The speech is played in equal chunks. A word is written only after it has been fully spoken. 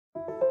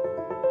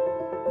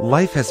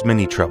Life has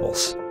many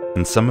troubles,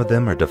 and some of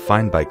them are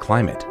defined by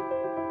climate.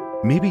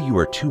 Maybe you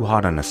are too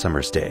hot on a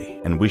summer's day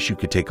and wish you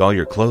could take all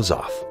your clothes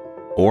off.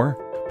 Or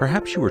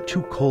perhaps you are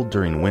too cold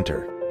during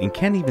winter and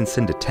can't even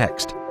send a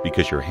text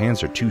because your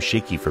hands are too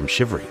shaky from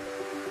shivering.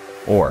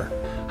 Or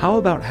how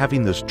about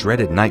having those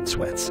dreaded night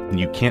sweats and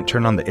you can't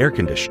turn on the air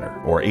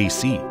conditioner or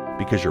AC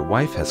because your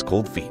wife has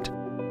cold feet?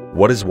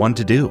 What is one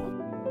to do?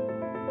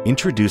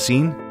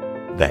 Introducing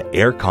the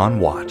Aircon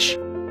Watch.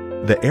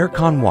 The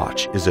Aircon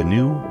Watch is a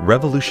new,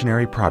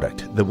 revolutionary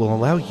product that will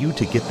allow you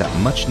to get that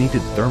much-needed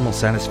thermal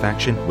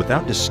satisfaction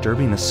without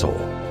disturbing a soul.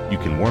 You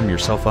can warm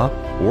yourself up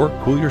or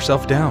cool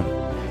yourself down,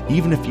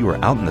 even if you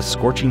are out in the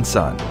scorching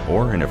sun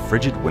or in a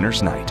frigid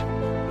winter's night.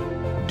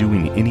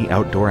 Doing any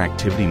outdoor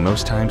activity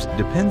most times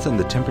depends on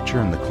the temperature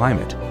and the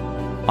climate.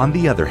 On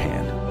the other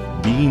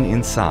hand, being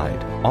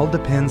inside all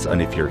depends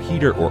on if your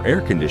heater or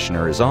air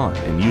conditioner is on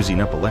and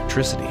using up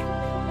electricity.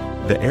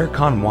 The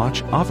Aircon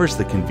Watch offers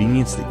the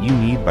convenience that you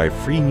need by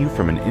freeing you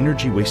from an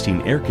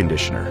energy-wasting air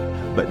conditioner,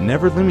 but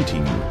never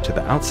limiting you to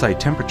the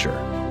outside temperature,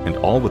 and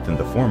all within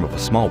the form of a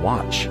small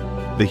watch.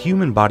 The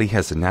human body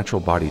has a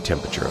natural body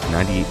temperature of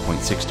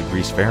 98.6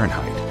 degrees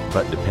Fahrenheit,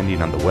 but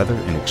depending on the weather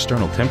and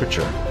external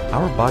temperature,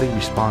 our body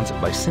responds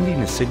by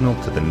sending a signal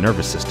to the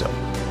nervous system,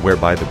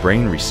 whereby the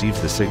brain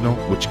receives the signal,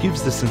 which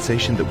gives the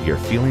sensation that we are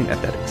feeling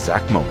at that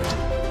exact moment.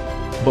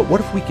 But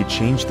what if we could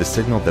change the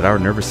signal that our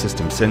nervous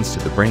system sends to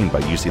the brain by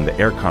using the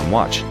Aircon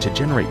Watch to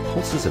generate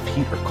pulses of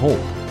heat or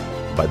cold?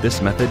 By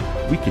this method,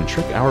 we can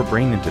trick our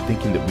brain into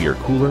thinking that we are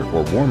cooler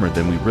or warmer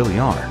than we really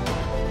are.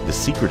 The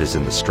secret is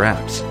in the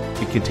straps.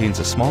 It contains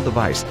a small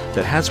device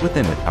that has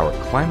within it our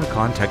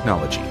Climacon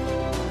technology.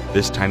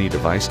 This tiny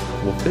device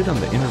will fit on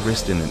the inner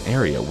wrist in an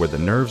area where the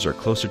nerves are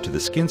closer to the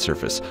skin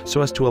surface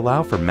so as to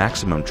allow for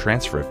maximum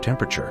transfer of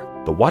temperature.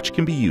 The watch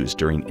can be used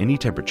during any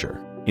temperature,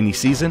 any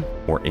season,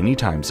 or any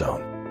time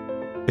zone.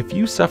 If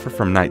you suffer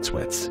from night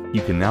sweats,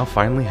 you can now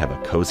finally have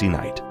a cozy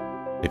night.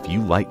 If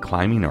you like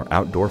climbing or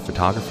outdoor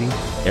photography,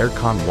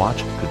 Aircon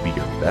Watch could be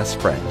your best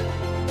friend.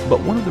 But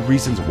one of the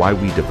reasons why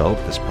we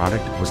developed this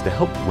product was to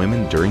help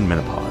women during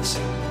menopause.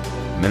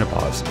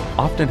 Menopause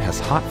often has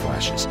hot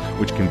flashes,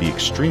 which can be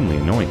extremely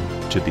annoying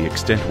to the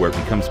extent where it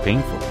becomes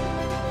painful.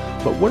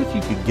 But what if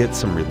you could get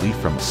some relief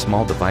from a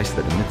small device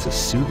that emits a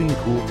soothing,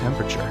 cool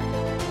temperature?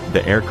 The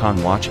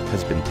Aircon Watch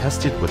has been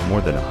tested with more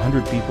than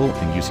 100 people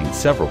and using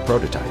several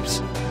prototypes.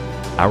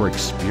 Our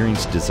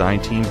experienced design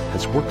team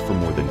has worked for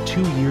more than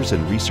 2 years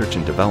in research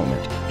and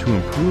development to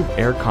improve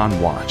Aircon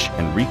Watch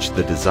and reach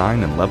the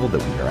design and level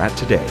that we are at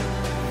today.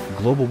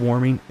 Global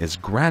warming is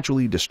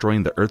gradually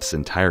destroying the Earth's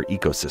entire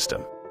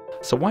ecosystem.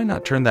 So why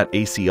not turn that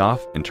AC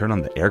off and turn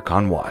on the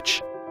Aircon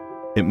Watch?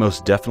 It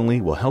most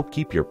definitely will help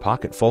keep your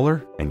pocket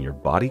fuller and your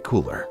body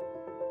cooler.